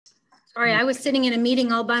Sorry, I was sitting in a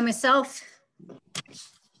meeting all by myself.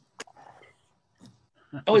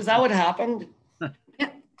 Oh, is that what happened?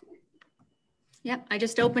 Yep. Yep, I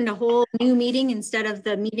just opened a whole new meeting instead of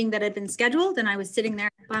the meeting that had been scheduled, and I was sitting there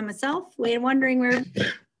by myself, wondering where.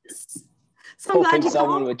 So I'm glad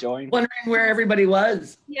someone would join. Wondering where everybody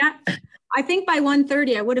was. Yeah, I think by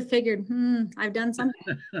 1:30 I would have figured, I've done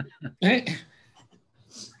something.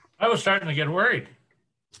 I was starting to get worried.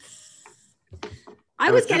 I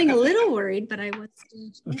was getting a little worried, but I was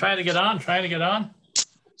trying to get on.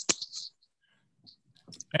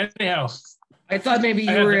 Anyhow. I thought maybe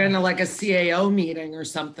you were in like a CAO meeting or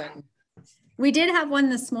something. We did have one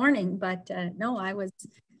this morning, but no, I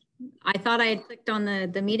thought I had clicked on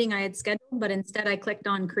the meeting I had scheduled, but instead I clicked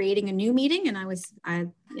on creating a new meeting, and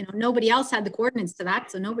nobody else had the coordinates to that,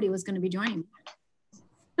 so nobody was going to be joining.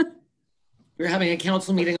 You're having a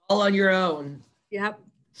council meeting all on your own. Yep.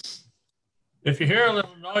 If you hear a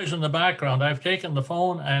little noise in the background, I've taken the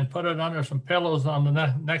phone and put it under some pillows on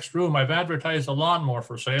the next room. I've advertised a lawnmower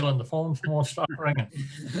for sale, and the phone won't stop ringing.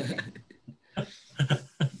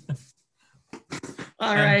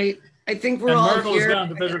 All right. I think we're all Myrtle's here. Down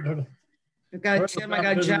to visit her. I've got Tim, I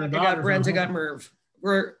got Jack, I got Brent, I got Merv.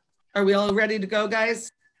 Are we all ready to go,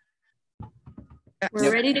 guys?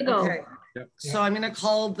 We're ready to go. Okay. Yep. So I'm going to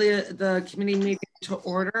call the committee meeting to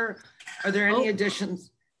order. Are there any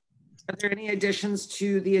additions? Are there any additions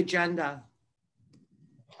to the agenda?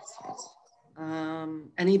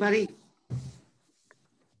 Anybody?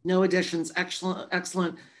 No additions. Excellent.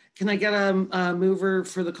 Excellent. Can I get a mover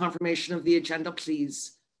for the confirmation of the agenda,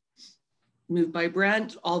 please? Moved by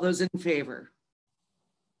Brent. All those in favor?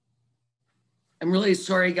 I'm really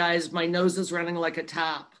sorry, guys. My nose is running like a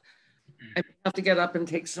tap. I have to get up and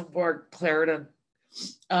take some more Claritin.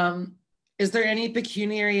 Is there any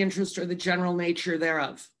pecuniary interest or the general nature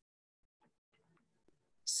thereof?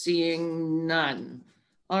 Seeing none.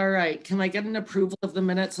 All right, can I get an approval of the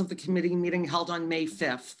minutes of the committee meeting held on May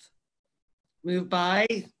 5th? Moved by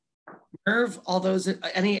Merv. All those,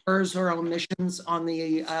 any errors or omissions on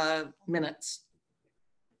the minutes?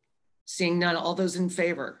 Seeing none, all those in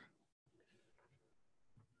favor?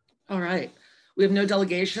 All right, we have no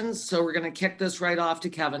delegations, so we're gonna kick this right off to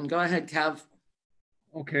Kevin. Go ahead, Kev.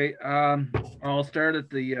 Okay, I'll start at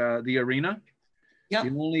the arena. Yep.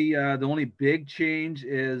 The only big change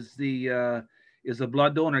is the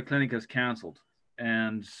blood donor clinic is canceled,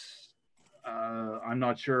 and I'm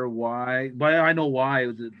not sure why, but I know why.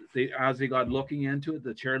 As they got looking into it,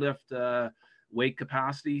 the chairlift weight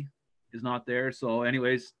capacity is not there. So,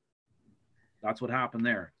 anyways, that's what happened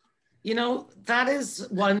there. You know, that is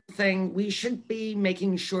one thing we should be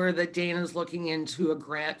making sure that Dana's looking into a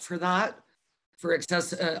grant for that, for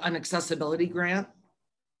an accessibility grant.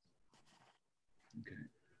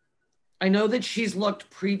 I know that she's looked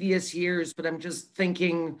previous years, but I'm just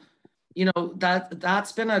thinking, you know,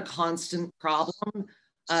 that's been a constant problem,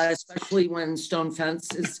 especially when Stone Fence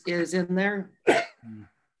is in there.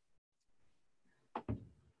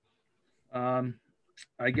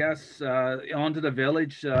 I guess onto the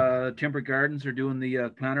village, Timber Gardens are doing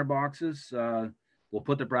the planter boxes. We'll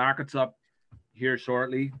put the brackets up here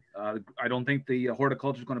shortly. I don't think the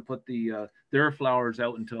horticulture is going to put their flowers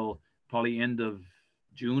out until probably end of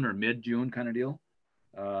June or mid-June kind of deal.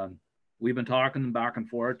 We've been talking back and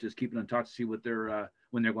forth, just keeping in touch to see what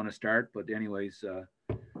when they're going to start. But anyways,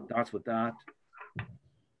 that's with that.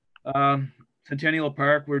 Centennial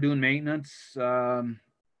Park, we're doing maintenance.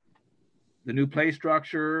 The new play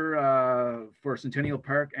structure for Centennial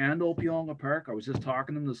Park and Opionga Park, I was just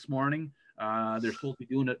talking to them this morning. They're supposed to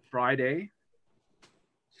be doing it Friday.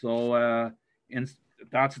 So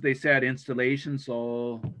that's what they said, installation.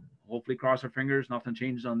 So hopefully, cross our fingers, nothing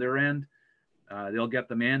changes on their end. They'll get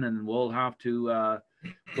them in, and we'll have to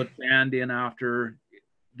put sand in after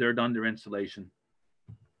they're done their installation.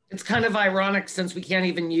 It's kind of ironic since we can't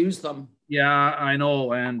even use them. Yeah, I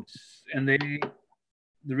know, and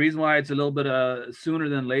the reason why it's a little bit sooner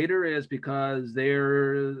than later is because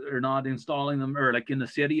they're not installing them, or like in the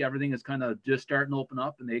city, everything is kind of just starting to open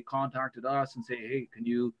up, and they contacted us and say, hey, can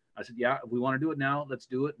you? I said, yeah, if we want to do it now, let's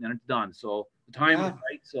do it, and then it's done. So the time is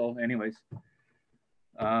right. So anyways,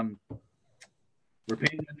 we're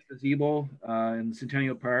painting the gazebo in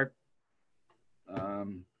Centennial Park.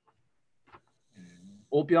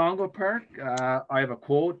 Opionga Park, I have a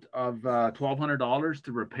quote of $1,200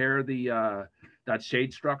 to repair that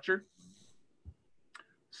shade structure.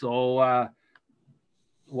 So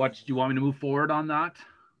what do you want me to move forward on that?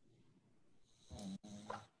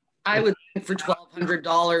 I would think for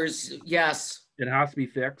 $1,200, yes. It has to be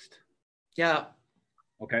fixed. Yeah.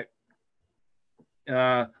 Okay.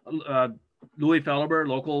 Louis Felber,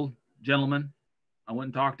 local gentleman. I went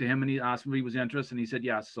and talked to him and he asked him if he was interested and he said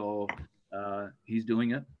yes. So he's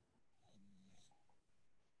doing it.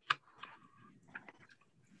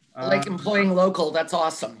 Like employing local, that's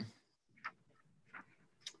awesome.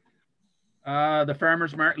 The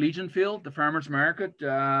Farmers Market, Legion Field, the Farmers Market,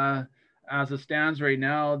 as it stands right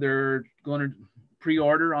now, they're going to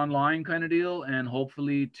pre-order online kind of deal and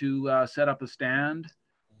hopefully to set up a stand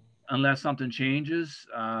unless something changes.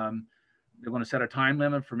 They're going to set a time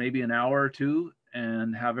limit for maybe an hour or two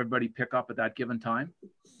and have everybody pick up at that given time.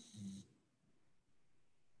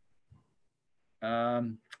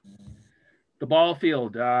 The ball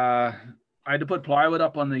field, I had to put plywood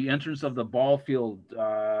up on the entrance of the ball field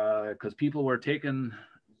because people were taking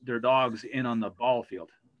their dogs in on the ball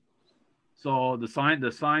field. So the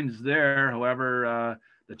sign's there. However,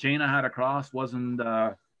 the chain I had across wasn't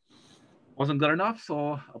good enough.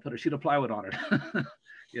 So I'll put a sheet of plywood on it.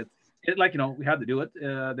 It like, you know, we had to do it.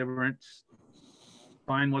 They weren't,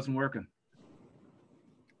 sign wasn't working.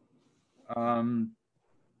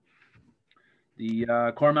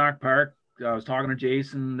 The Cormac Park, I was talking to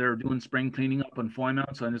Jason, they're doing spring cleaning up on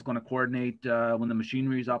Foymount, so I'm just going to coordinate when the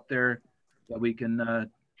machinery's up there that we can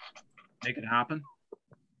make it happen.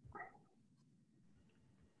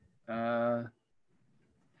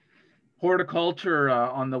 Horticulture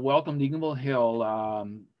on the Welcome to Eagleville Hill,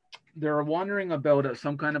 they're wondering about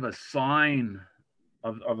some kind of a sign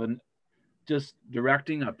of just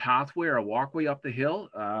directing a pathway or a walkway up the hill.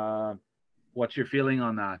 What's your feeling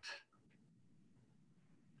on that?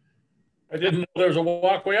 I didn't know there was a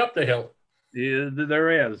walkway up the hill. Yeah,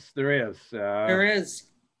 there is. There is.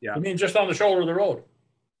 Yeah. You mean just on the shoulder of the road?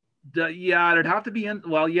 Yeah, it'd have to be in.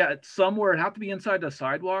 Well, yeah, somewhere it'd have to be inside the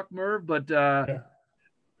sidewalk, Merv. But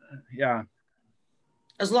yeah.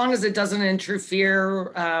 As long as it doesn't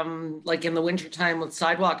interfere, like in the wintertime with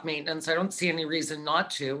sidewalk maintenance, I don't see any reason not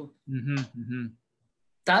to.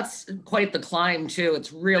 That's quite the climb too.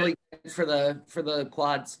 It's really good for the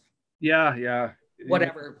quads. Yeah.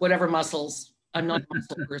 Whatever muscles. I'm not a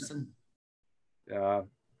muscle person.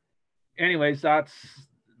 Anyways, that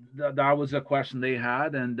was a question they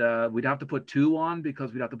had, and we'd have to put two on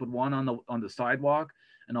because we'd have to put one on the sidewalk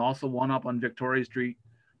and also one up on Victoria Street,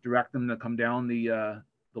 direct them to come down the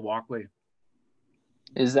walkway.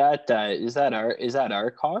 Is that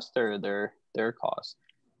our cost or their cost?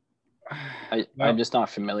 I'm just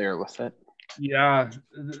not familiar with it. Yeah,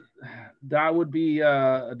 that would be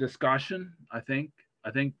a discussion. I think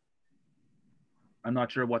I'm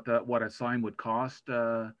not sure what a sign would cost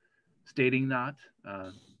stating that.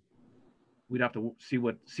 We'd have to see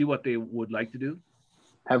what they would like to do.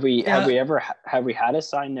 Have we had a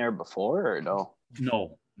sign there before or no?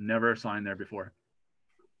 No, never a sign there before.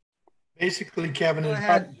 Basically, Kevin,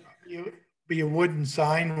 it'd be a wooden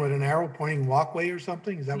sign with an arrow pointing walkway or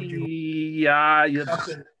something. Is that what you? Yeah.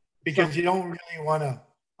 Because you don't really want a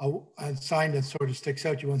sign that sort of sticks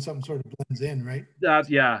out. You want something sort of blends in, right?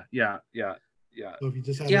 Yeah. So if you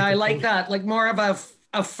just have I like that, like more of a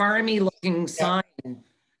farmy looking sign,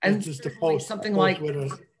 and just a post, something like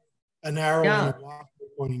with an arrow and a walkway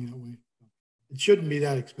pointing that way. It shouldn't be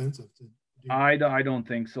that expensive to do. I don't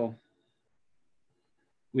think so.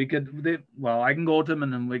 I can go to them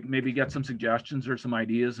and then we maybe get some suggestions or some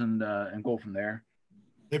ideas and go from there.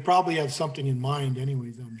 They probably have something in mind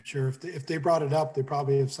anyways, I'm sure. If they brought it up, they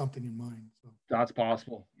probably have something in mind. So. That's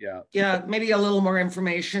possible, yeah. Yeah, maybe a little more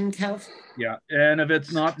information, Kev. Yeah, and if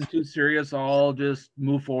it's not too serious, I'll just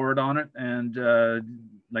move forward on it. And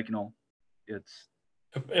it's...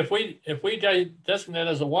 If we designate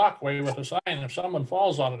as a walkway with a sign, if someone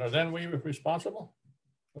falls on it, are then we responsible?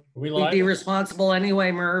 We'd be responsible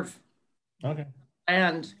anyway, Merv. Okay.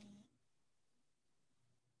 And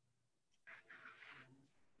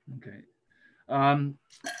okay.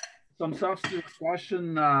 Some substantive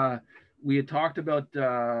discussion. We had talked about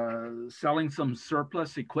selling some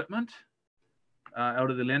surplus equipment out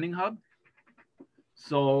of the lending hub.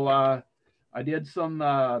 So I did some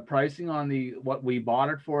pricing on what we bought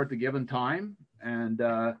it for at the given time. And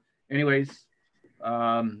anyways,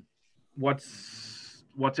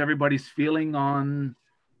 what's everybody's feeling on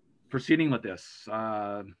proceeding with this?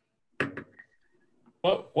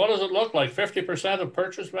 What does it look like? 50% of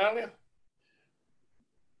purchase value?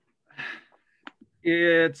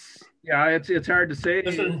 It's hard to say.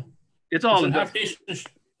 It's all in half decent.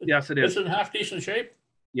 Yes, it is. It's in half decent shape.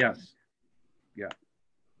 Yes. Yeah.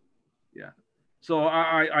 So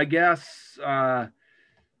I guess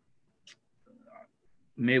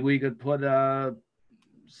maybe we could put we're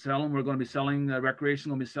going to be selling recreation.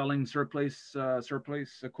 Going to be selling surplus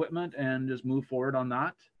equipment and just move forward on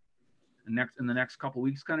that. In the next couple of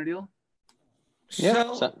weeks, kind of deal.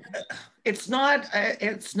 So it's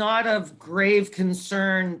not of grave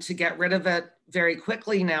concern to get rid of it very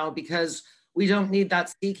quickly now, because we don't need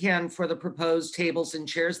that C-can for the proposed tables and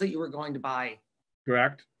chairs that you were going to buy.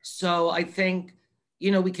 Correct. So I think,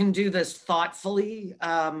 you know, we can do this thoughtfully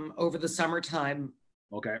over the summertime.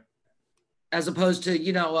 Okay. As opposed to,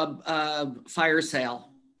 you know, a fire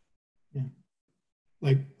sale. Yeah.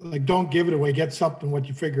 Like don't give it away. Get something what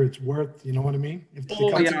you figure it's worth. You know what I mean?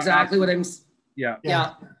 That's exactly what I'm. Yeah.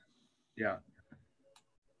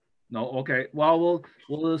 No, okay. Well,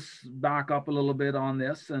 we'll just back up a little bit on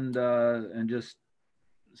this and just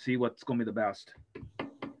see what's going to be the best.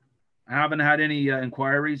 I haven't had any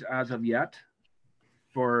inquiries as of yet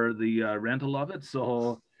for the rental of it.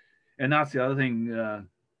 So, and that's the other thing.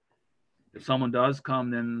 If someone does come,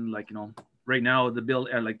 then like, you know, right now the bill,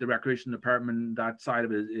 like the recreation department, that side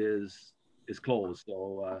of it is closed.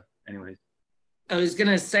 So, anyways. I was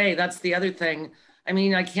gonna say that's the other thing. I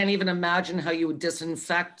mean, I can't even imagine how you would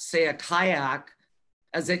disinfect, say, a kayak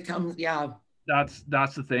as it comes. Yeah. That's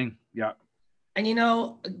the thing. Yeah. And you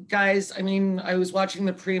know, guys, I mean, I was watching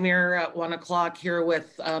the premiere at 1 o'clock here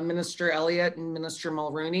with Minister Elliott and Minister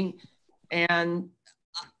Mulrooney, and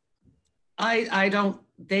I don't,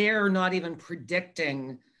 they're not even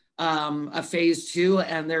predicting a phase 2,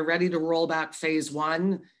 and they're ready to roll back phase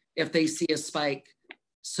 1 if they see a spike.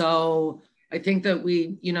 So I think that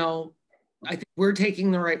we, you know, I think we're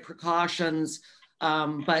taking the right precautions,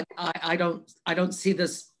 but I don't see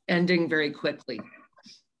this ending very quickly.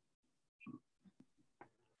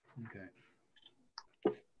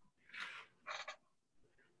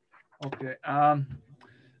 Okay.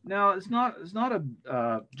 Now it's not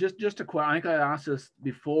a just a question. I think I asked this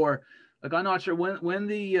before. Like, I'm not sure when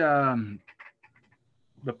the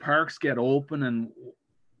parks get open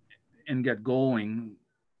and get going,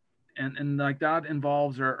 and like that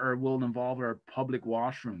involves or will involve our public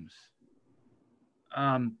washrooms.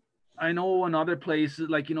 I know in other places,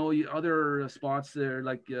 like, you know, other spots there,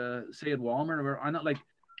 like say at Walmart, or I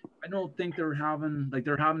don't think they're having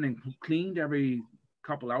them cleaned every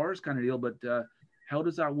couple hours kind of deal, but how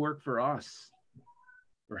does that work for us,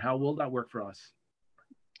 or how will that work for us?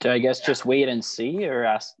 Do I guess just wait and see, or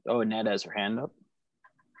ask? Oh, Ned has her hand up.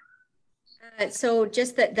 So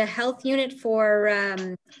just the health unit for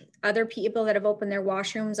other people that have opened their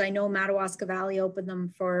washrooms. I know Madawaska Valley opened them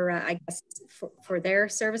for, I guess, for their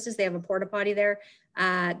services. They have a porta potty there.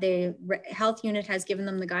 The health unit has given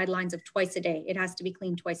them the guidelines of twice a day. It has to be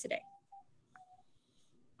cleaned twice a day.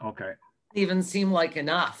 Okay. Even seem like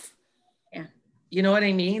enough. Yeah. You know what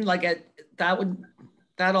I mean? Like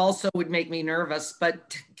that also would make me nervous.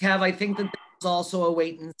 But Kev, I think that there's also a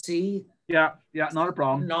wait and see. Yeah, not a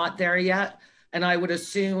problem. Not there yet. And I would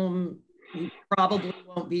assume we probably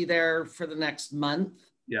won't be there for the next month.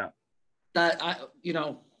 Yeah. That you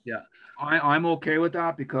know. Yeah, I'm okay with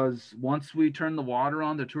that, because once we turn the water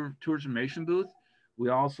on the tourist information booth, we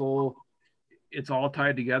also, it's all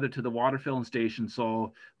tied together to the water filling station.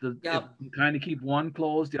 So kind of keep one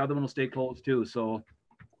closed, the other one will stay closed too. So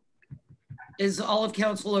is all of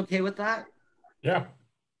council okay with that? Yeah.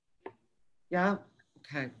 Yeah.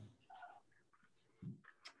 Okay.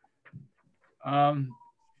 I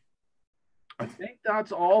think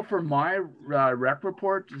that's all for my rec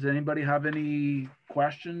report. Does anybody have any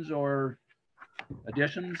questions or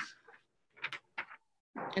additions?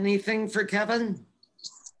 Anything for Kevin?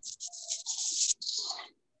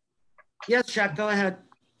 Yes, Chuck, go ahead.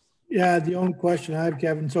 Yeah, the only question I have,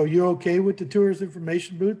 Kevin, so you're okay with the tourist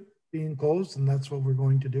information booth being closed, and that's what we're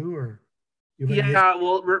going to do, or? Yeah,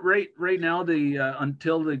 well, right now,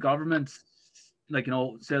 until the government, like, you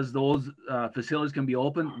know, says those facilities can be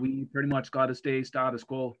open, we pretty much got to stay status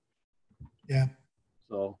quo. Yeah.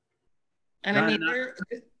 So. And I mean,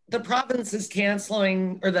 the province is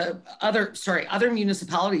canceling, or other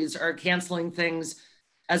municipalities are canceling things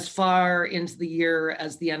as far into the year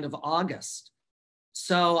as the end of August.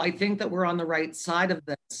 So I think that we're on the right side of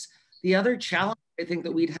this. The other challenge I think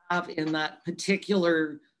that we'd have in that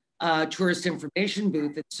particular tourist information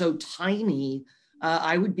booth, it's so tiny,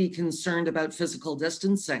 I would be concerned about physical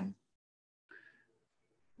distancing.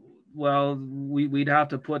 Well, we'd have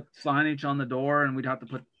to put signage on the door, and we'd have to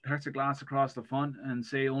put plexiglass across the front and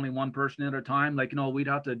say only one person at a time. Like, you know, we'd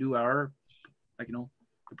have to do our, like, you know,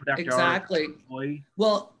 to protect exactly. Our employee.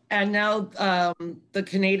 Well, and now the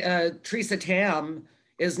Canadian Theresa Tam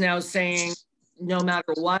is now saying, no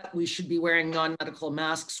matter what, we should be wearing non-medical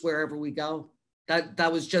masks wherever we go.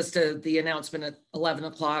 That was just the announcement at 11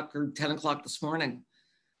 o'clock or 10 o'clock this morning.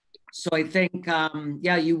 So I think,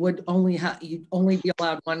 yeah, you'd only be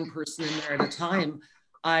allowed one person in there at a time.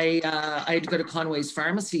 I had to go to Conway's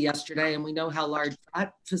Pharmacy yesterday, and we know how large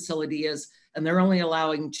that facility is, and they're only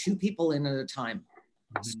allowing 2 people in at a time.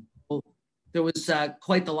 So there was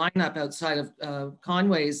quite the lineup outside of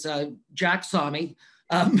Conway's. Jack saw me.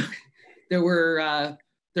 There were,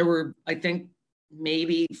 I think,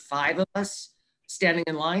 maybe 5 of us standing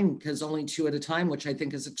in line because only 2 at a time, which I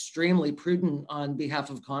think is extremely prudent on behalf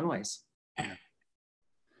of Conway's.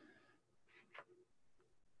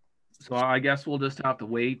 So I guess we'll just have to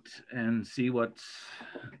wait and see what's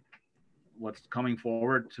coming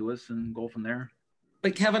forward to us and go from there.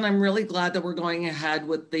 But Kevin, I'm really glad that we're going ahead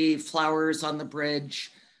with the flowers on the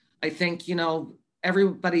bridge. I think, you know,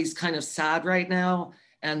 everybody's kind of sad right now,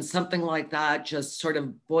 and something like that just sort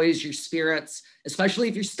of buoys your spirits, especially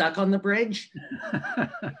if you're stuck on the bridge.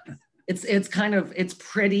 It's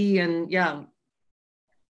pretty, and yeah.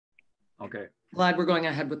 Okay. Glad we're going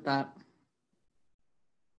ahead with that.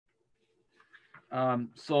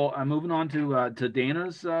 So I'm moving on to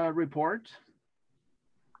Dana's report.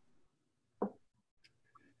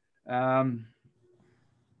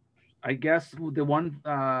 I guess the one,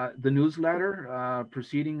 the newsletter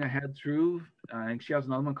proceeding ahead through, I think she has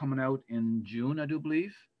another one coming out in June, I do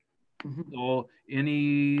believe. Mm-hmm. So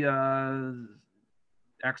any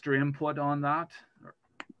extra input on that?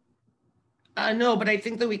 No, but I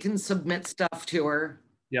think that we can submit stuff to her.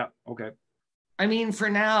 Yeah, okay. I mean, for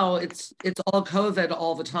now, it's all COVID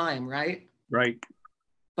all the time, right? Right.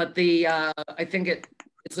 But I think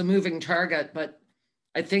it's a moving target, but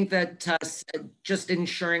I think that just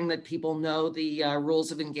ensuring that people know the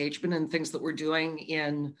rules of engagement and things that we're doing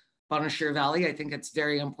in Bonnechere Valley, I think it's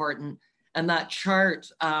very important. And that chart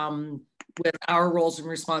with our roles and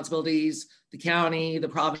responsibilities, the county, the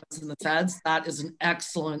province, and the feds, that is an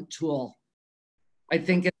excellent tool. I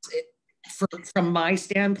think from my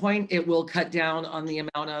standpoint, it will cut down on the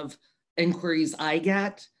amount of inquiries I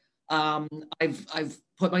get. I've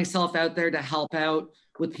put myself out there to help out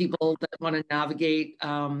with people that want to navigate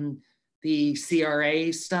the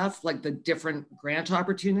CRA stuff, like the different grant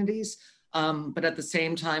opportunities. But at the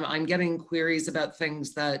same time, I'm getting queries about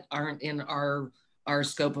things that aren't in our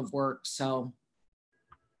scope of work. So,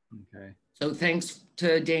 okay. So thanks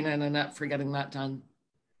to Dana and Annette for getting that done.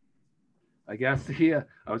 I guess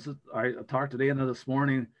I talked to Dana this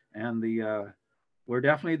morning, and we're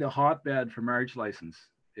definitely the hotbed for marriage license.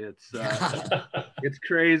 It's it's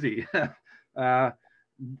crazy.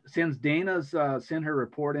 Since Dana's sent her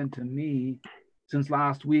report in to me, since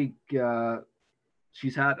last week,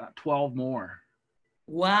 she's had 12 more.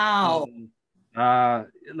 Wow.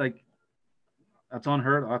 Like, that's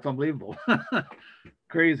unheard of. That's unbelievable.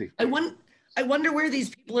 Crazy. I wonder where these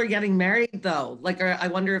people are getting married, though. Like, I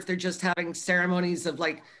wonder if they're just having ceremonies of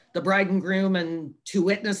like the bride and groom and 2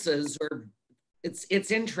 witnesses, or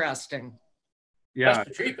it's interesting. Yeah. That's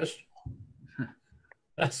the cheapest.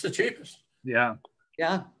 That's the cheapest. Yeah.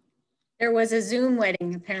 Yeah. There was a Zoom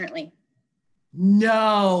wedding, apparently.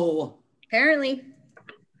 No. Apparently.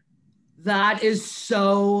 That is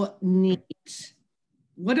so neat.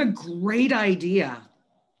 What a great idea.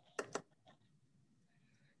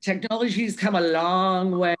 Technology's come a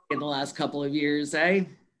long way in the last couple of years, eh?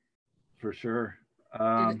 For sure.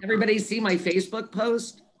 Did everybody see my Facebook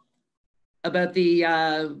post about the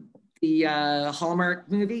Hallmark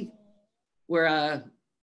movie, where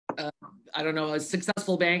I don't know, a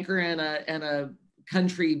successful banker and a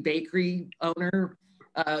country bakery owner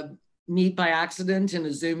meet by accident in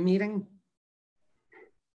a Zoom meeting?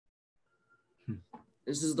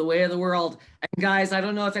 This is the way of the world. And guys, I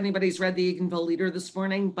don't know if anybody's read the Eganville Leader this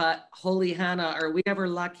morning, but holy Hannah, are we ever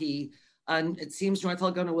lucky? It seems North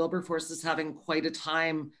Algona Wilberforce is having quite a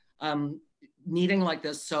time meeting like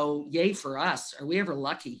this. So yay for us. Are we ever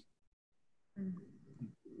lucky?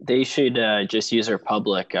 They should just use our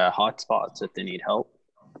public hotspots if they need help.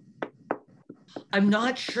 I'm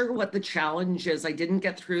not sure what the challenge is. I didn't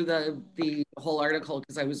get through the whole article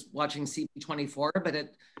because I was watching CP24, but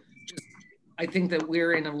I think that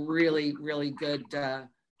we're in a really, really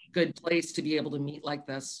good place to be able to meet like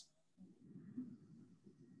this.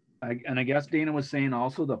 And I guess Dana was saying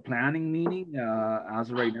also the planning meeting,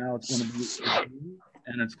 as of right now, it's going to be,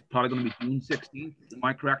 and it's probably going to be June 16th. Am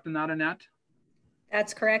I correct in that, Annette?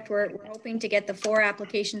 That's correct. We're hoping to get the 4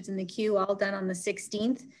 applications in the queue all done on the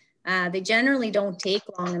 16th. They generally don't take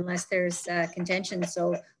long unless there's contention.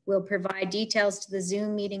 So we'll provide details to the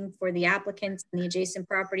Zoom meeting for the applicants and the adjacent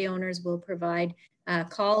property owners. We'll provide a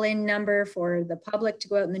call-in number for the public to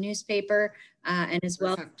go out in the newspaper, and as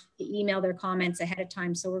well to email their comments ahead of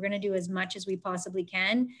time. So we're going to do as much as we possibly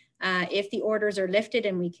can. If the orders are lifted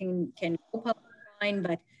and we can go public, fine,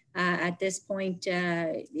 but at this point,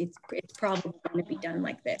 it's probably going to be done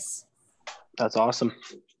like this. That's awesome.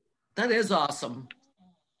 That is awesome.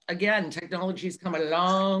 Again, technology's come a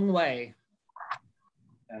long way.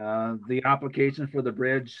 The application for the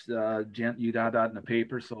bridge, Jen, you got that in the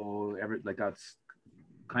paper, so that's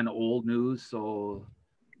kind of old news. So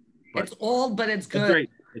it's old, but it's good. It's great.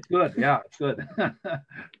 It's good. Yeah, it's good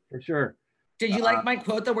for sure. Did you like my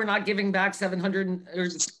quote that we're not giving back $700 million?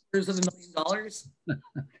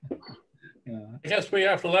 Yeah. I guess we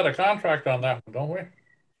have to let a contract on that one, don't we?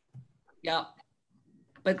 Yeah,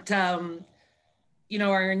 but you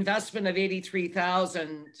know, our investment of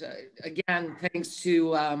 83,000, again, thanks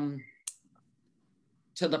to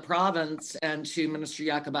the province and to Minister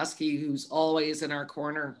Yakubuski, who's always in our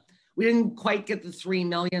corner. We didn't quite get the 3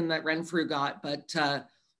 million that Renfrew got, but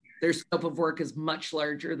their scope of work is much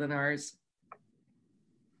larger than ours.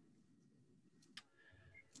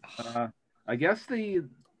 I guess a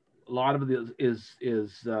lot of it is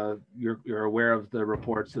you're aware of the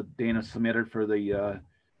reports that Dana submitted for the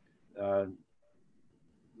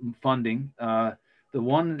funding. The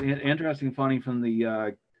one interesting funding from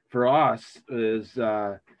the for us is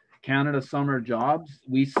Canada Summer Jobs.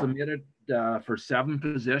 We submitted for 7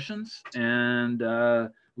 positions, and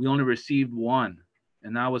we only received 1,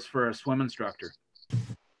 and that was for a swim instructor.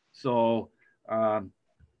 So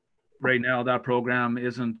right now that program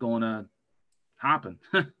isn't going to happen.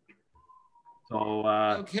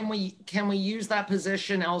 So can we use that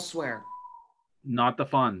position elsewhere? Not the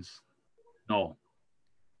funds. No.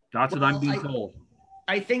 That's what I'm being told.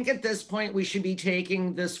 I think at this point we should be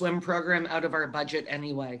taking the swim program out of our budget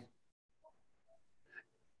anyway.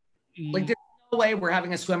 Like there's no way we're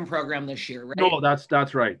having a swim program this year, right? No, that's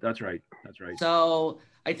right. That's right. So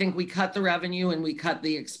I think we cut the revenue and we cut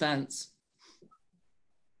the expense.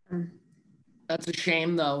 That's a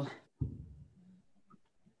shame though.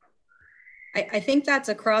 I think that's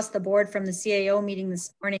across the board from the CAO meeting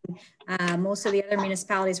this morning. Most of the other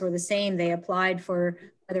municipalities were the same. They applied for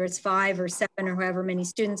whether it's 5 or 7 or however many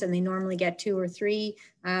students, and they normally get 2 or 3.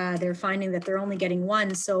 They're finding that they're only getting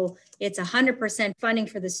 1. So it's 100% funding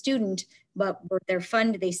for the student, but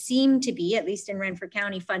they seem to be, at least in Renfrew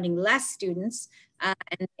County, funding less students.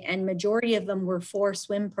 And majority of them were for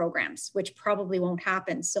swim programs, which probably won't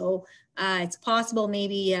happen. So it's possible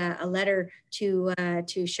maybe a letter to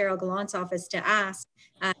Cheryl Gallant's office to ask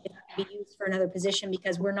if it can be used for another position,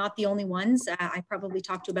 because we're not the only ones. I probably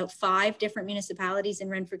talked to about 5 different municipalities in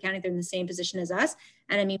Renfrew County. They're in the same position as us.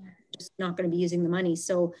 And I mean, we're just not going to be using the money.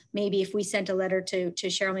 So maybe if we sent a letter to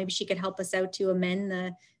Cheryl, maybe she could help us out to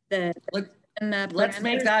amend let's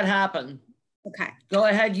make that happen. Okay. Go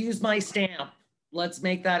ahead, use my stamp. Let's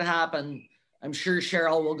make that happen. I'm sure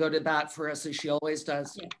Cheryl will go to bat for us as she always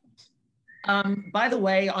does. Yeah. By the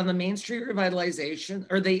way, on the Main Street revitalization,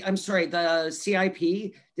 or the CIP,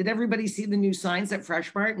 did everybody see the new signs at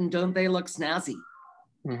Fresh Mart, and don't they look snazzy?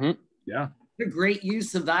 Mm-hmm. Yeah. What a great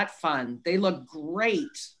use of that fund. They look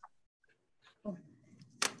great.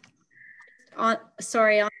 On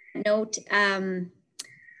that note,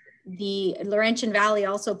 the Laurentian Valley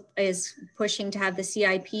also is pushing to have the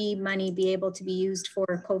CIP money be able to be used for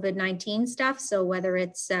COVID-19 stuff. So whether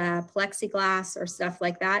it's plexiglass or stuff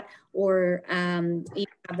like that, or even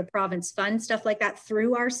have the province fund stuff like that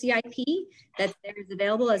through our CIP that there is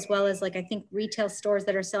available, as well as like I think retail stores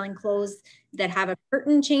that are selling clothes that have a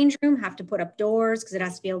curtain change room have to put up doors because it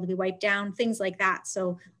has to be able to be wiped down, things like that.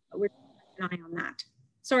 So we're keeping an eye on that.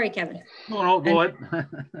 Sorry, Kevin. No, go ahead.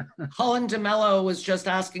 Colin DeMello was just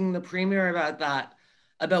asking the Premier about that,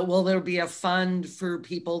 about will there be a fund for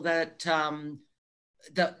people that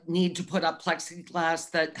that need to put up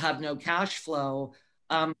plexiglass that have no cash flow.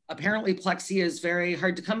 Apparently plexi is very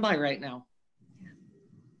hard to come by right now.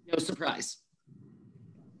 No surprise.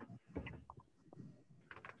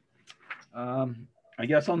 I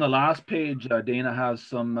guess on the last page, Dana has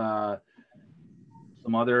some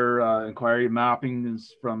other inquiry mappings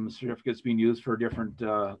from certificates being used for different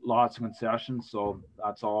lots and concessions. So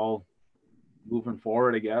that's all moving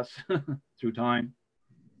forward, I guess, through time.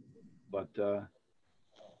 But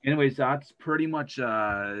anyways, that's pretty much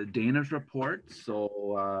Dana's report.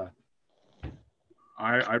 So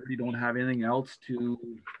I really don't have anything else to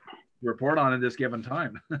report on at this given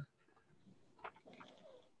time.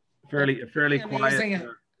 fairly quiet.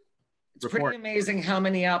 It's pretty amazing how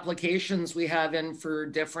many applications we have in for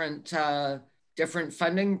different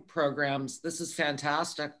funding programs. This is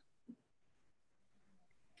fantastic.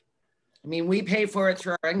 I mean, we pay for it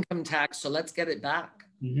through our income tax, so let's get it back.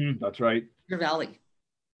 Mm-hmm, that's right. Your Valley.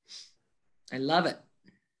 I love it.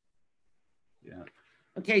 Yeah.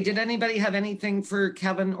 Okay, did anybody have anything for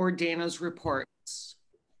Kevin or Dana's reports?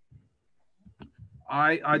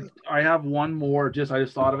 I have one more. I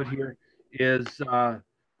just thought of it here. Is I'm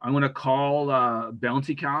going to call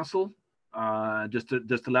Bouncy Castle just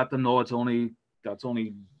to let them know that's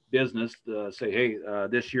only business to say, hey,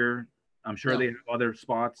 this year I'm sure they have other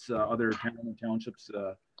spots, other townships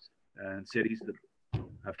and cities that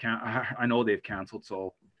have I know they've canceled.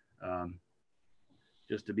 So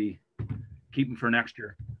just to keep them for next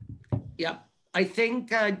year. Yeah, I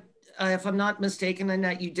think if I'm not mistaken,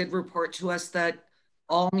 Annette, you did report to us that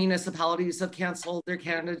all municipalities have canceled their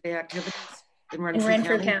Canada Day activities in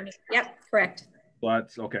Renfrew County. Yep, correct.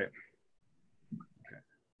 That's okay.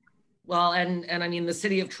 Well, and I mean, the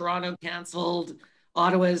city of Toronto canceled,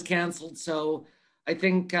 Ottawa is canceled. So I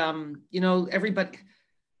think, everybody,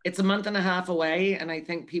 it's a month and a half away. And I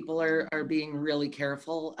think people are being really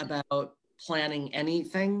careful about planning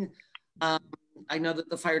anything. I know that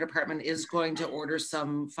the fire department is going to order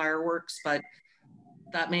some fireworks, but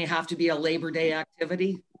that may have to be a Labor Day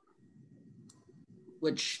activity,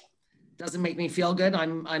 which doesn't make me feel good.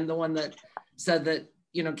 I'm the one that said that,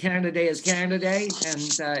 Canada Day is Canada Day,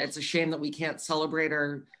 and it's a shame that we can't celebrate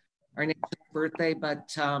our nation's birthday.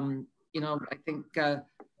 But I think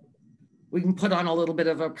we can put on a little bit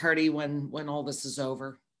of a party when all this is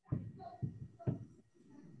over.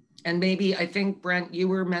 And maybe, I think, Brent, you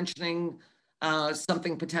were mentioning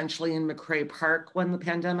something potentially in McCrae Park when the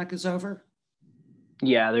pandemic is over.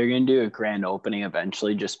 Yeah, they're going to do a grand opening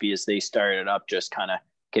eventually, just because they started up just kind of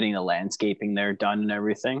getting the landscaping there done and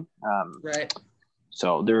everything. Right.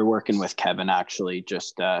 So they're working with Kevin, actually,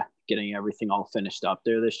 just getting everything all finished up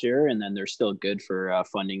there this year. And then they're still good for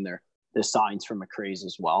funding the signs from McCrae's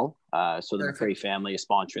as well. So the McCrae family is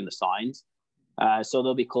sponsoring the signs. So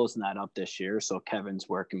they'll be closing that up this year. So Kevin's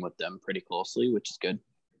working with them pretty closely, which is good.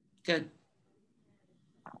 Good.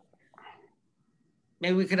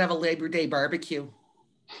 Maybe we could have a Labor Day barbecue.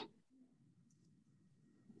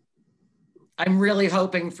 I'm really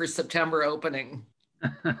hoping for September opening.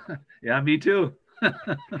 Yeah, me too.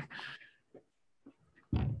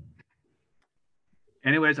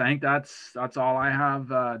 Anyways, I think that's all I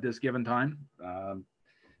have this given time.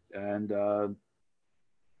 And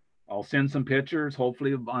I'll send some pictures,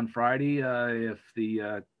 hopefully on Friday, if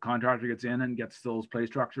the contractor gets in and gets those play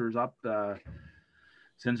structures up,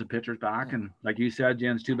 send some pictures back. And like you said,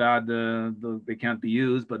 Jen, it's too bad they can't be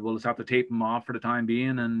used, but we'll just have to tape them off for the time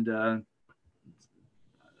being. And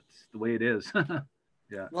it's the way it is.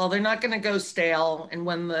 Yeah. Well, they're not going to go stale. And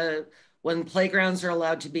when playgrounds are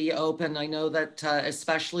allowed to be open, I know that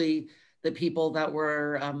especially the people that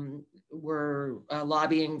were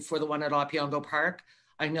lobbying for the one at Opiongo Park,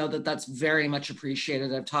 I know that that's very much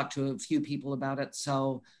appreciated. I've talked to a few people about it.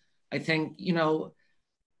 So I think,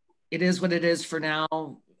 it is what it is for now.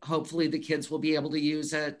 Hopefully the kids will be able to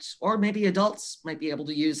use it, or maybe adults might be able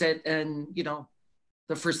to use it. And,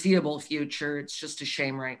 the foreseeable future, it's just a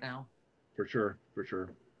shame right now. For sure.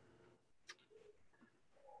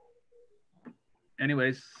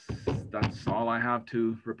 Anyways, that's all I have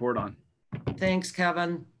to report on. Thanks,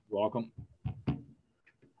 Kevin. You're welcome.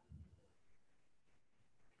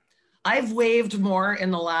 I've waved more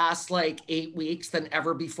in the last 8 weeks than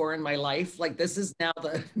ever before in my life. This is now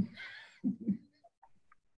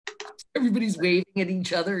everybody's waving at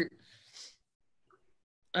each other.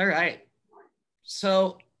 All right.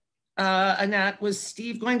 So Annette, was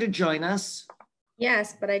Steve going to join us?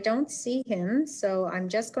 Yes, but I don't see him. So I'm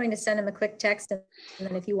just going to send him a quick text. And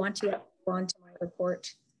then if you want to go on to my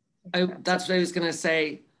report. That's what I was going to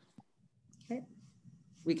say. Okay.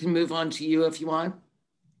 We can move on to you if you want.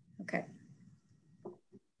 Okay.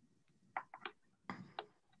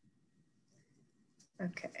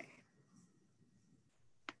 Okay.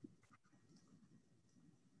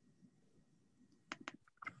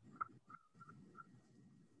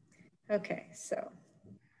 Okay, so.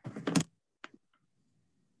 I'm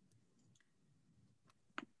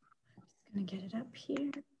just gonna get it up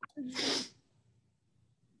here.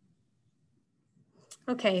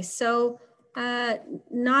 Okay, so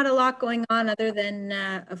not a lot going on other than,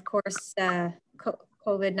 of course,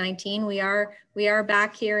 COVID-19. We are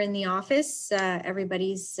back here in the office.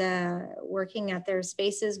 Everybody's working at their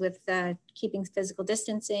spaces with keeping physical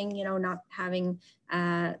distancing, not having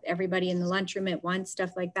everybody in the lunchroom at once,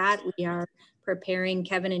 stuff like that. We are preparing,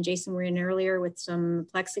 Kevin and Jason were in earlier with some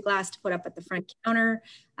plexiglass to put up at the front counter,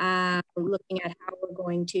 looking at how we're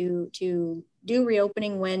going to do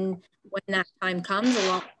reopening when that time comes. A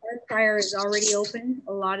lot of fire is already open.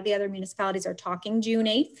 A lot of the other municipalities are talking June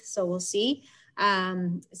 8th, so we'll see.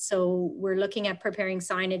 So we're looking at preparing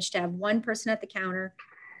signage to have one person at the counter,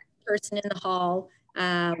 person in the hall,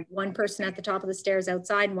 one person at the top of the stairs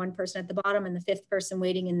outside and one person at the bottom, and the fifth person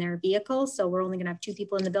waiting in their vehicle. So we're only going to have 2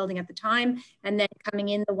 people in the building at the time, and then coming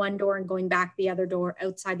in the one door and going back the other door,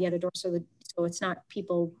 outside the other door, so it's not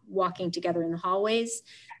people walking together in the hallways.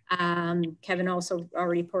 Kevin also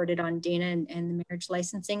already reported on Dana and the marriage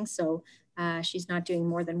licensing. So she's not doing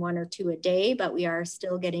more than 1 or 2 a day, but we are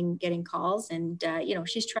still getting calls, and you know,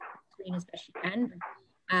 she's trying to screen as best she can.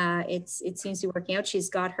 It seems to be working out. She's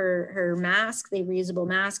got her mask, the reusable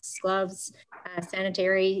masks, gloves,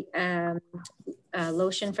 sanitary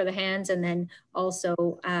lotion for the hands, and then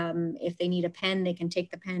also if they need a pen, they can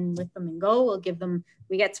take the pen with them and go. We'll give them,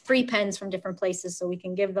 we get free pens from different places, so we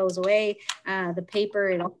can give those away. The paper,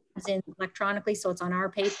 it all comes in electronically, so it's on our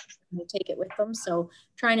paper, and we take it with them. So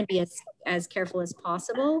trying to be as careful as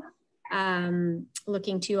possible.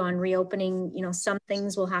 Looking to on reopening, you know, some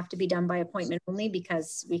things will have to be done by appointment only,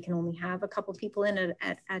 because we can only have a couple people in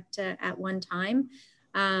at one time.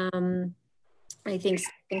 I think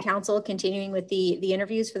in council continuing with the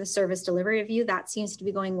interviews for the service delivery review, that seems to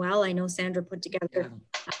be going well. I know Sandra put together,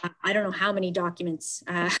 I don't know how many documents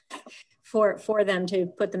for them to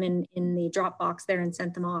put them in the Dropbox there and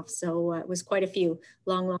sent them off. So it was quite a few,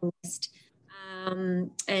 long list.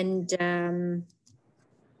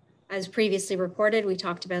 As previously reported, we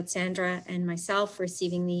talked about Sandra and myself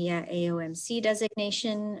receiving the AOMC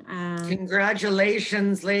designation.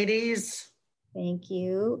 Congratulations, ladies. Thank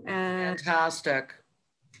you. Fantastic.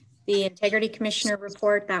 The Integrity Commissioner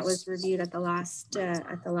report that was reviewed at the last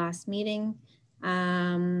meeting.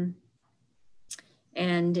 And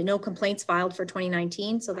no complaints filed for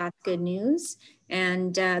 2019, so that's good news.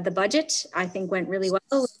 And the budget, I think, went really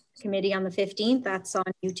well. Committee on the 15th, that's on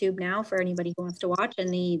YouTube now for anybody who wants to watch,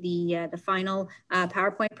 and the final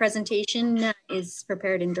PowerPoint presentation is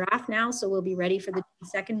prepared in draft now, so we'll be ready for the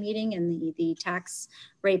second meeting and the tax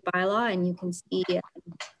rate bylaw. And you can see the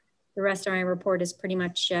rest of my report is pretty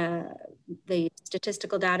much the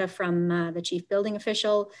statistical data from the chief building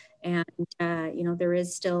official, and you know, there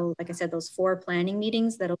is still, like I said, those 4 planning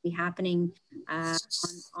meetings that'll be happening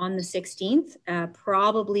on the 16th,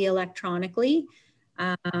 probably electronically.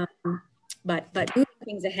 But moving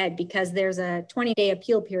things ahead, because there's a 20-day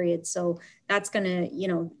appeal period. So that's going to, you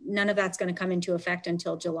know, none of that's going to come into effect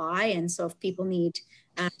until July. And so if people need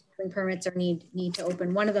permits or need to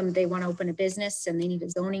open one of them, they want to open a business and they need a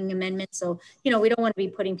zoning amendment. So, you know, we don't want to be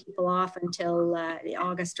putting people off until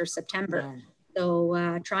August or September. No.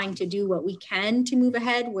 So trying to do what we can to move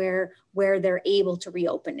ahead where they're able to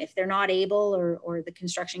reopen. If they're not able or the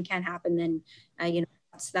construction can't happen, then, you know,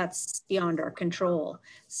 that's beyond our control.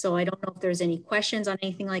 So I don't know if there's any questions on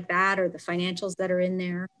anything like that or the financials that are in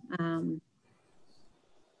there.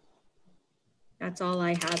 That's all I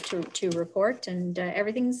have to report, and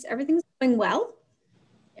everything's going well.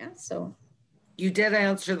 Yeah, so. You did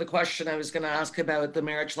answer the question I was going to ask about the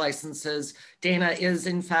marriage licenses. Dana is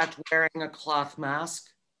in fact wearing a cloth mask.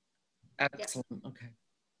 Excellent. Yep. Okay.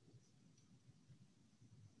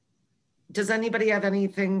 Does anybody have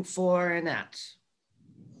anything for Annette?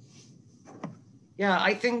 Yeah,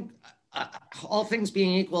 I think all things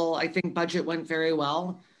being equal, I think budget went very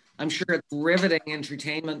well. I'm sure it's riveting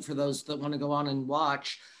entertainment for those that want to go on and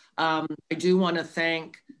watch. I do want to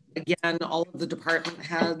thank, again, all of the department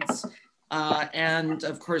heads and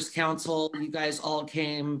of course, council. You guys all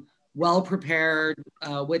came well prepared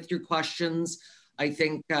with your questions. I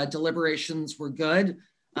think deliberations were good.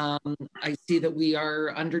 I see that we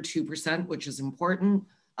are under 2%, which is important,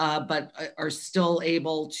 but are still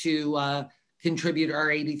able to contribute our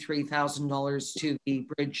 $83,000 to the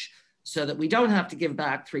bridge so that we don't have to give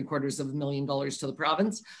back $750,000 to the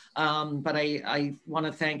province. But I want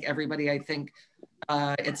to thank everybody. I think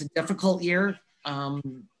it's a difficult year,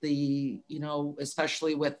 you know,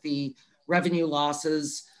 especially with the revenue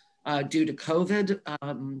losses due to COVID.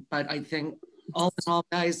 But I think all in all,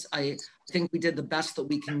 guys, I think we did the best that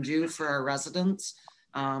we can do for our residents.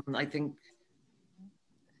 I think,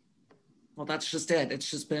 well, that's just it. It's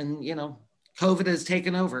just been, you know, COVID has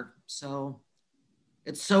taken over. So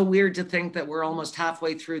it's so weird to think that we're almost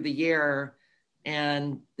halfway through the year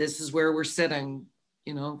and this is where we're sitting,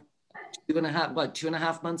 you know,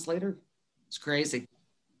 2.5 months later? It's crazy.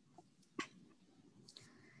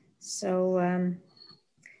 So,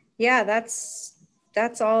 yeah, that's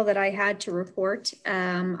all that I had to report.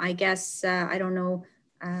 I guess, I don't know,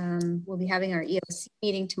 we'll be having our EOC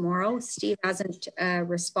meeting tomorrow. Steve hasn't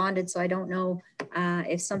responded, so I don't know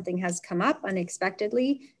if something has come up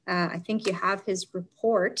unexpectedly. I think you have his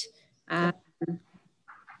report. I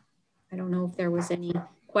don't know if there was any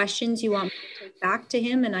questions you want me to take back to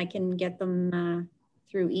him and I can get them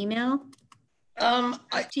through email.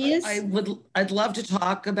 I'd love to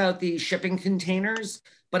talk about the shipping containers,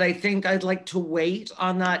 but I think I'd like to wait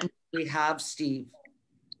on that until we have Steve.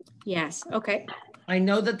 Yes, okay. I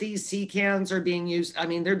know that these sea cans are being used. I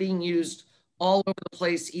mean, they're being used all over the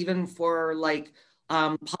place, even for like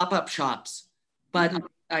pop-up shops. But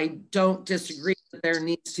I don't disagree that there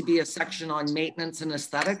needs to be a section on maintenance and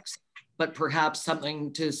aesthetics, but perhaps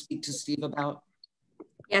something to speak to Steve about.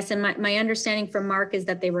 Yes, and my understanding from Mark is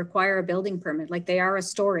that they require a building permit, like they are a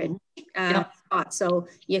storage spot. So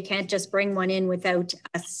you can't just bring one in without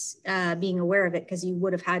us being aware of it, because you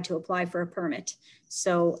would have had to apply for a permit.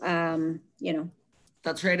 So, you know.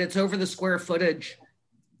 That's right, it's over the square footage.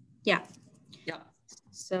 Yeah. Yeah.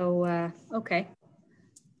 So, okay.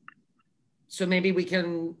 So maybe we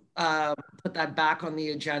can put that back on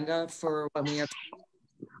the agenda for when we have.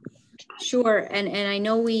 Sure, and I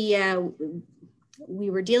know we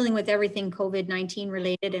were dealing with everything COVID-19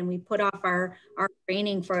 related, and we put off our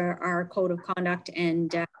training for our code of conduct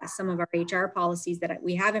and some of our HR policies that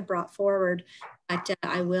we haven't brought forward. But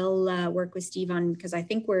I will work with Steve on, because I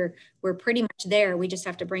think we're pretty much there. We just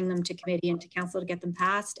have to bring them to committee and to council to get them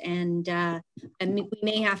passed, and we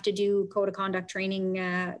may have to do code of conduct training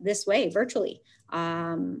this way, virtually.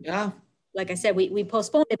 Yeah. Like I said, we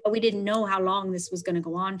postponed it, but we didn't know how long this was going to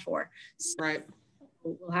go on for. So, right.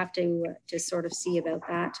 We'll have to sort of see about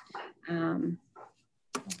that.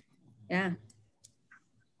 Yeah.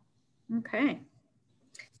 Okay.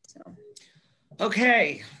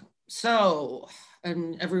 Okay. So,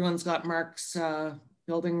 and everyone's got Mark's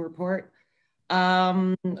building report.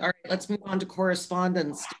 All right, let's move on to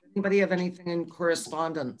correspondence. Does anybody have anything in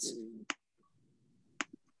correspondence?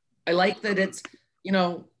 I like that it's, you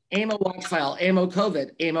know, AMO watch file, AMO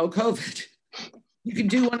COVID, AMO COVID. You can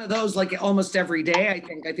do one of those like almost every day, I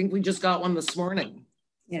think. I think we just got one this morning.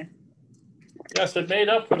 Yeah. Yes, it made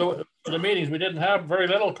up for the meetings. We didn't have very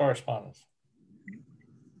little correspondence.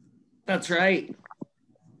 That's right.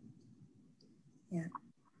 Yeah.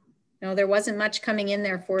 No, there wasn't much coming in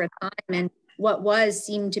there for a time, and what was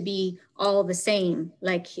seemed to be all the same.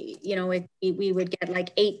 Like, you know, we would get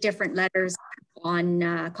like 8 different letters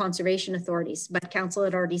on conservation authorities, but council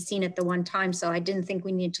had already seen it the one time, so I didn't think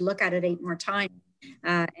we needed to look at it 8 more times.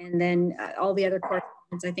 And then all the other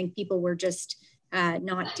correspondence, I think people were just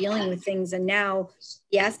not dealing with things. And now,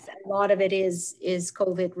 yes, a lot of it is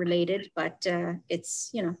COVID related, but it's,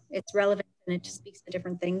 you know, it's relevant and it just speaks to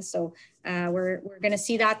different things. So we're going to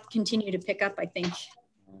see that continue to pick up, I think.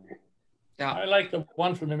 Yeah. I like the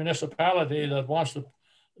one from the municipality that wants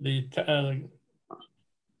the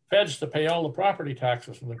feds to pay all the property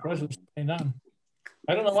taxes and the residents pay none.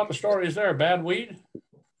 I don't know what the story is there. Bad weed?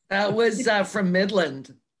 That was from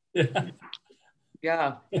Midland. Yeah.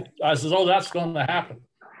 Yeah. I says, oh, that's going to happen.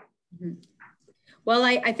 Mm-hmm. Well,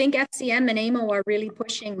 I think FCM and AMO are really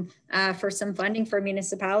pushing for some funding for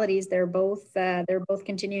municipalities. They're both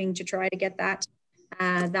continuing to try to get that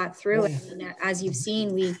through. And as you've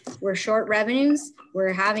seen, we're short revenues.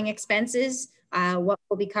 We're having expenses. What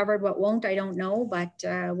will be covered, what won't, I don't know, but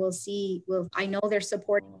we'll see. I know they're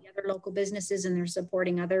supporting the other local businesses and they're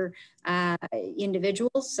supporting other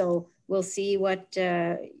individuals. So we'll see what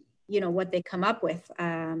what they come up with,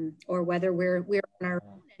 or whether we're on our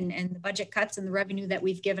own and the budget cuts and the revenue that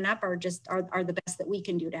we've given up are the best that we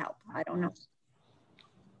can do to help. I don't know.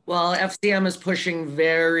 Well, FCM is pushing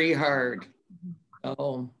very hard.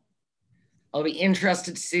 Oh, I'll be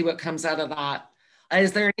interested to see what comes out of that.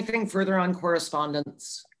 Is there anything further on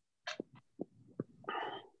correspondence?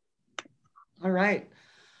 All right.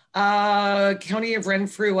 County of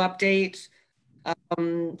Renfrew update.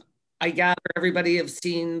 I gather everybody have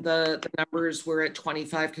seen the numbers. We're at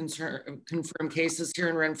 25 confirmed cases here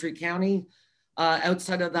in Renfrew County.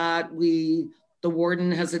 Outside of that, the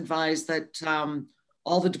warden has advised that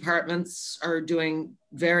all the departments are doing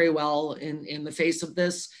very well in the face of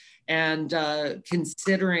this, and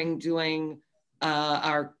considering doing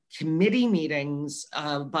our committee meetings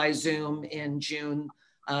by Zoom in June.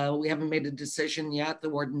 We haven't made a decision yet. The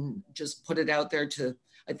warden just put it out there to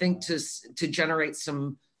generate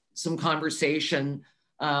some conversation.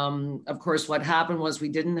 Of course, what happened was we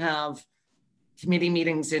didn't have committee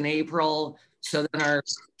meetings in April. So then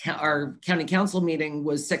our county council meeting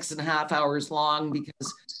was 6.5 hours long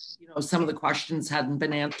because, you know, some of the questions hadn't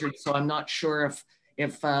been answered. So I'm not sure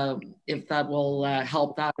if that will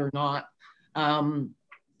help that or not.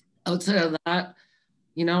 Outside of that,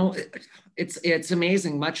 you know, it's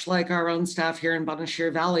amazing. Much like our own staff here in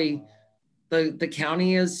Bonnechere Valley, the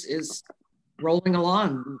county is rolling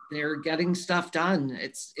along. They're getting stuff done.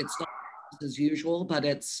 It's not as usual, but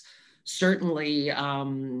it's certainly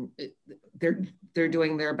they're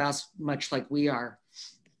doing their best, much like we are.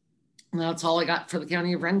 And that's all I got for the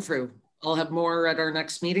County of Renfrew. I'll have more at our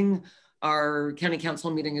next meeting. Our County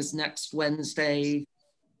Council meeting is next Wednesday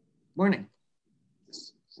morning.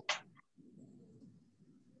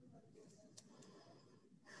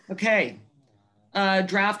 Okay.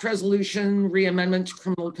 Draft resolution, reamendment to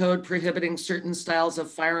criminal code prohibiting certain styles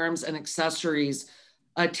of firearms and accessories.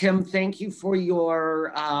 Tim, thank you for your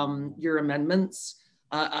amendments.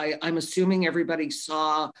 I'm assuming everybody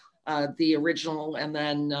saw the original, and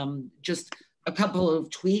then just a couple of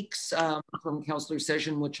tweaks from Councillor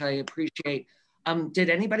Session, which I appreciate. Did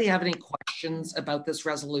anybody have any questions about this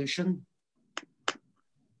resolution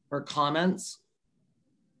or comments?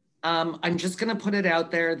 I'm just going to put it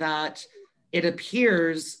out there that it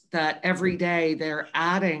appears that every day they're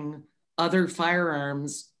adding other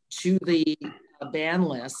firearms to the ban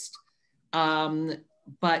list,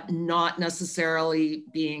 but not necessarily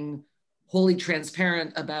being wholly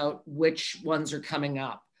transparent about which ones are coming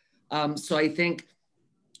up. So I think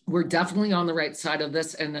we're definitely on the right side of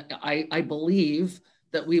this, and I believe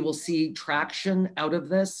that we will see traction out of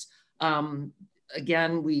this.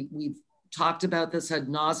 Again, we've talked about this ad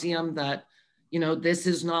nauseum, that this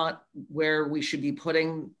is not where we should be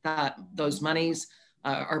putting those monies.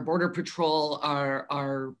 Our Border Patrol,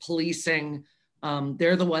 our policing,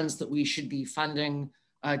 they're the ones that we should be funding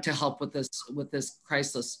to help with this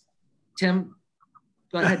crisis. Tim,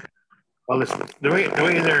 go ahead. Well, the way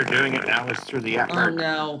they're doing it now is through the effort. Oh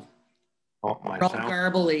no. Oh, myself.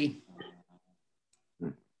 Garbly.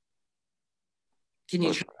 Can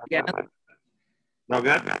you try again? No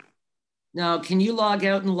good? No, can you log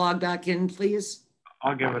out and log back in, please?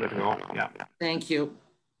 I'll give it a go, yeah. Thank you.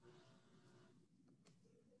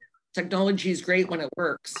 Technology is great when it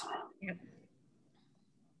works. Yep.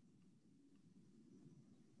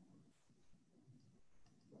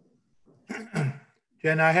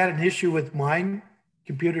 Jen, I had an issue with my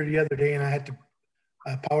computer the other day, and I had to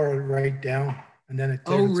power it right down, and then it.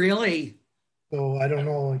 Oh, really? So I don't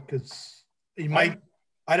know, because he might.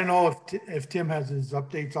 I don't know if Tim has his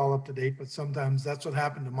updates all up to date, but sometimes that's what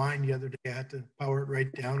happened to mine the other day. I had to power it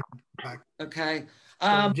right down. Back. Okay.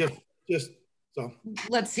 So so.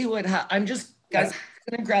 Let's see what I'm just, guys,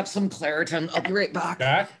 gonna grab some Claritin. I'll be right back.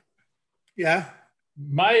 Jack? Yeah.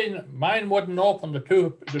 Mine wouldn't open the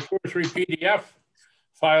two or three PDF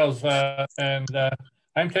files, and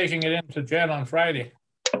I'm taking it into Jen on Friday.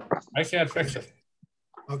 I can't fix it.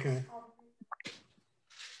 Okay.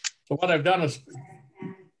 So what I've done is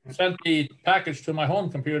sent the package to my home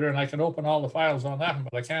computer, and I can open all the files on that one,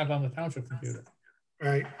 but I can't on the township computer.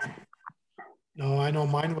 Right. No, I know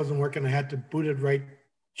mine wasn't working. I had to boot it right,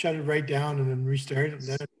 shut it right down, and then restart it, and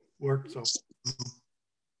then it worked. So.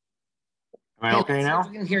 Am I okay now?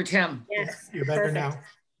 You can hear Tim. Yes. You're better now.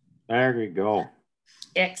 There we go.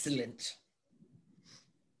 Excellent.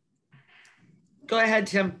 Go ahead,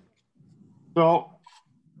 Tim. So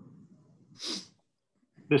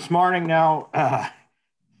this morning now,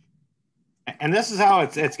 and this is how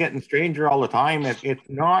it's getting stranger all the time. It's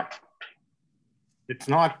not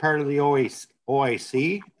part of the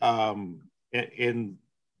OIC. In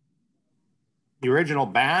the original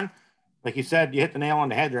ban, like you said, you hit the nail on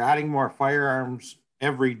the head. They're adding more firearms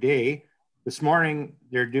every day. This morning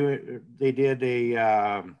they did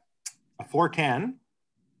a 410.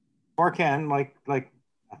 410, like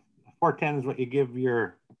a 410 is what you give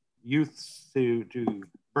your youths to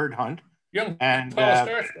bird hunt. Young, and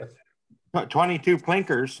 22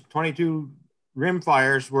 plinkers, 22 rim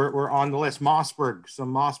fires were on the list. Some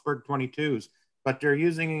Mossberg 22s, but they're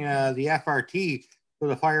using the FRT for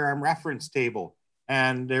the firearm reference table,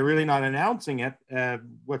 and they're really not announcing it.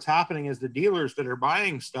 What's happening is the dealers that are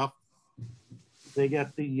buying stuff, they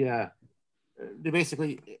get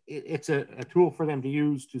it's a tool for them to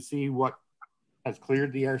use to see what has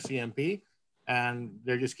cleared the RCMP, and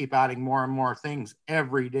they just keep adding more and more things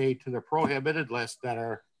every day to the prohibited list that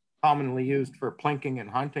are commonly used for plinking and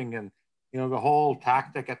hunting. And the whole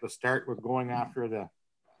tactic at the start with going after the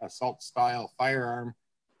assault style firearm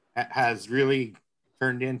has really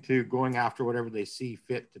turned into going after whatever they see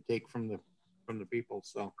fit to take from the people.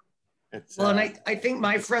 So it's well, and I think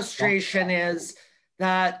my frustration is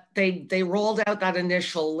that they rolled out that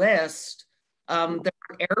initial list. There were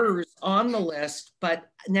errors on the list, but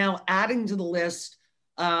now adding to the list,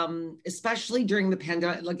 especially during the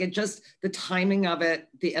pandemic, like the timing of it,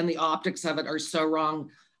 and the optics of it are so wrong.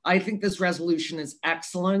 I think this resolution is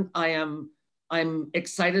excellent. I'm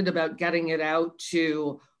excited about getting it out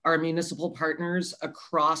to our municipal partners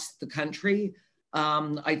across the country.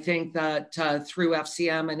 I think that through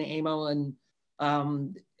FCM and AMO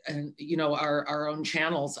and and you know, our own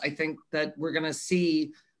channels, I think that we're going to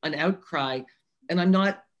see an outcry. And I'm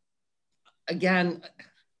not, again,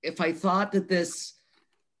 if I thought that this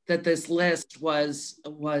list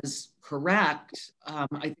was correct, I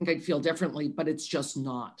think I'd feel differently, but it's just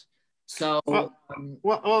not. So,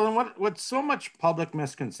 what's so much public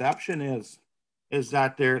misconception is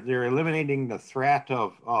that they're eliminating the threat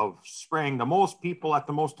of spraying. The most people at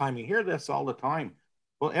the most time, you hear this all the time.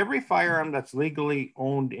 Well, every firearm that's legally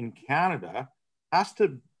owned in Canada has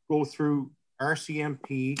to go through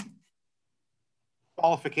RCMP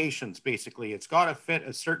qualifications. Basically, it's got to fit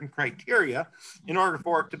a certain criteria in order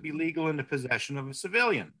for it to be legal in the possession of a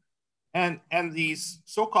civilian. And these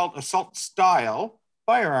so-called assault style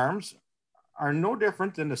firearms are no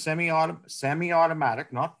different than the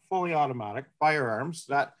semi-automatic, not fully automatic firearms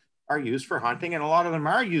that are used for hunting. And a lot of them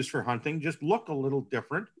are used for hunting, just look a little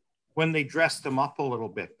different when they dress them up a little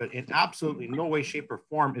bit. But in absolutely no way, shape, or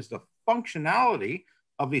form is the functionality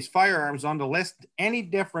of these firearms on the list any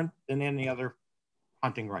different than any other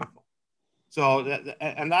hunting rifle. So,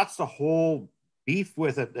 that's the whole beef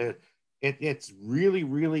with it. It's really,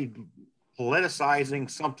 really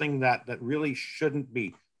politicizing something that really shouldn't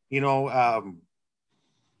be. You know,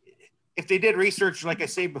 if they did research, like I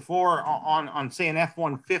say before, on say an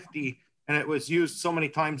F-150, and it was used so many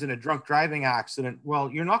times in a drunk driving accident, well,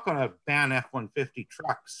 you're not going to ban F-150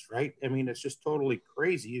 trucks, right? I mean, it's just totally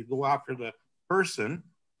crazy. You go after the person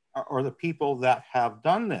or the people that have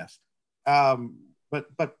done this.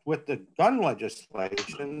 But with the gun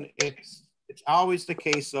legislation, it's always the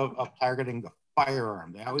case of targeting the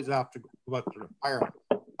firearm. They always have to go after the firearm.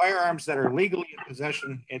 Firearms that are legally in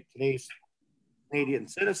possession in today's Canadian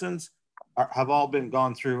citizens have all been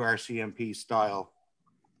gone through RCMP style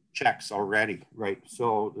checks already, right?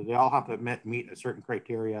 So they all have to meet a certain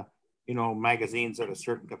criteria, you know, magazines at a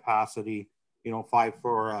certain capacity, you know, 5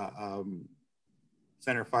 for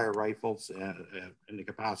center fire rifles in the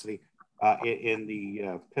capacity, in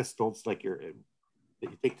the pistols, like that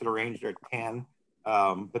you take to the range, they're 10.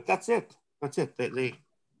 But that's it. That's it.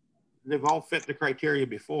 They've all fit the criteria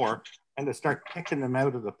before, and to start picking them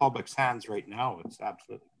out of the public's hands right now, it's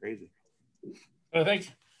absolutely crazy. I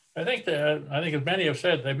think as many have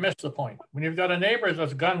said, they've missed the point. When you've got a neighbor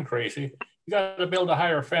that's gun crazy, you got to build a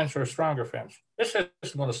higher fence or a stronger fence. This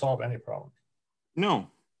isn't going to solve any problem. No.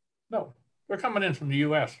 They're coming in from the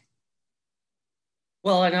U.S.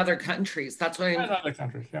 Well, in other countries, that's why in other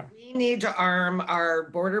countries, yeah. We need to arm our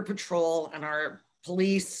border patrol and our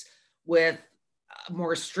police with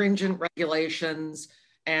more stringent regulations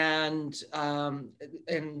and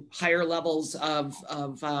higher levels of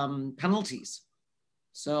penalties.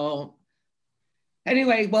 So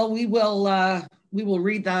anyway, well, we will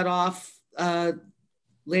read that off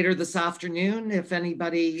later this afternoon. Did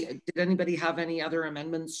anybody have any other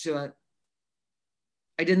amendments to it?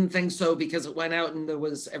 I didn't think so because it went out and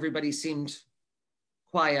everybody seemed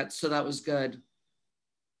quiet, so that was good.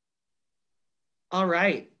 All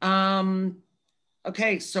right.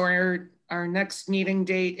 Okay, so our next meeting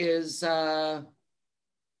date is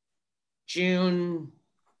June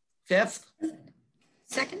 5th?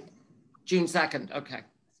 2nd? June 2nd, okay.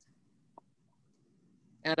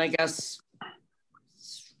 And I guess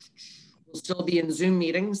we'll still be in Zoom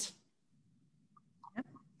meetings.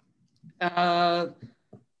 So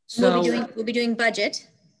we'll be doing budget.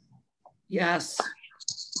 Yes,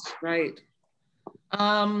 right.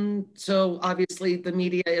 So obviously the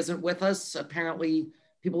media isn't with us. Apparently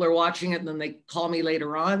people are watching it and then they call me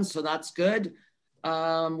later on, so that's good.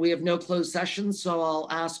 We have no closed session, so I'll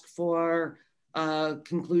ask for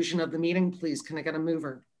conclusion of the meeting, please. Can I get a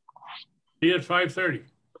mover? Be at 5:30.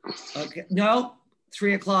 Okay, no,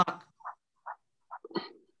 3 o'clock.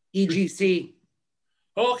 EGC.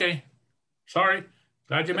 Oh, okay, sorry,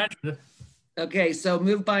 glad you mentioned it. Okay, so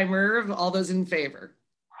moved by Merv, all those in favor?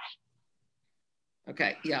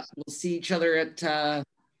 Okay, yeah, we'll see each other at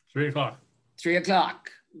 3 o'clock. 3 o'clock.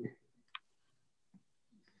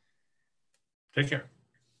 Take care.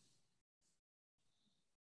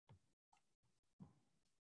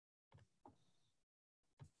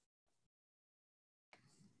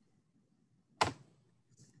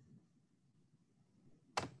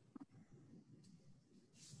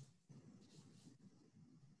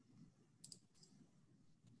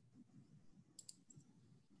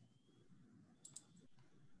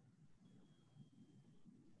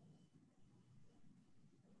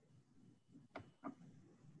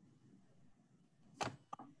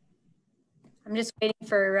 I'm just waiting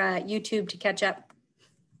for YouTube to catch up.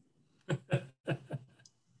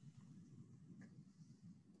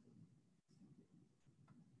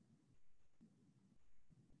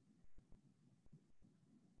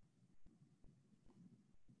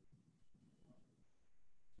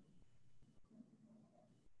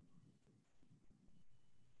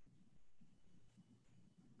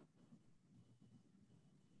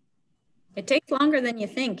 It takes longer than you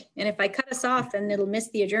think. And if I cut us off, then it'll miss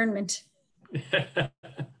the adjournment.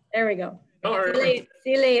 There we go. All right.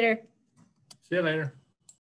 See you later. See you later.